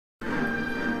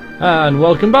And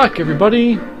welcome back,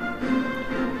 everybody.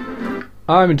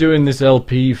 I'm doing this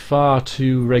LP far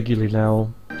too regularly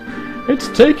now. It's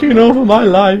taking over my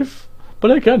life,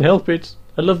 but I can't help it.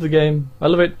 I love the game. I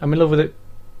love it. I'm in love with it.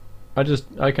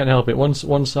 I can't help it.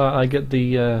 Once I get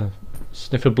the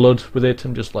sniff of blood with it,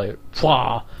 I'm just like,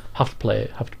 Pwah! Have to play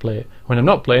it. Have to play it. When I'm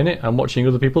not playing it, I'm watching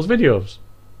other people's videos.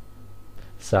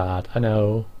 Sad. I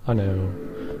know. I know.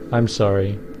 I'm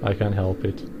sorry. I can't help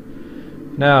it.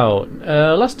 Now,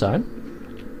 last time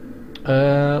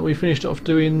we finished off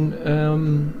doing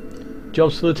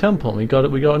jobs for the temple. We got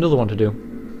another one to do.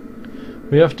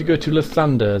 We have to go to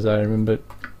Lathander, as I remember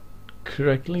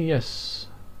correctly. Yes,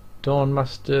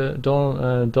 Dawnmaster,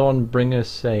 Dawnbringer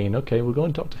Sane. Okay, we'll go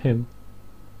and talk to him.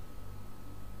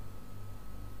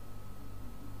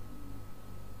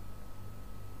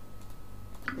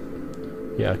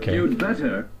 Yeah, okay. You'd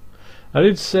better. I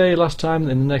did say last time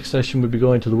in the next session we'd be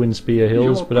going to the Windspear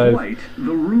Hills, but I've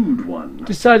the rude one.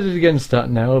 decided against that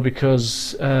now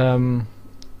because the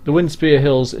Windspear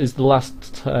Hills is the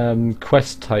last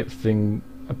quest type thing,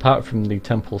 apart from the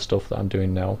temple stuff that I'm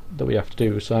doing now, that we have to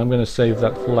do. So I'm going to save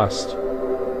that for last,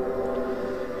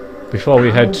 before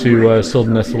we head to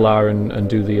Southern Nethalar and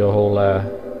do the whole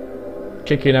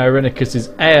kicking Irenicus's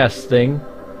ass thing.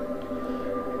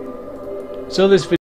 So this video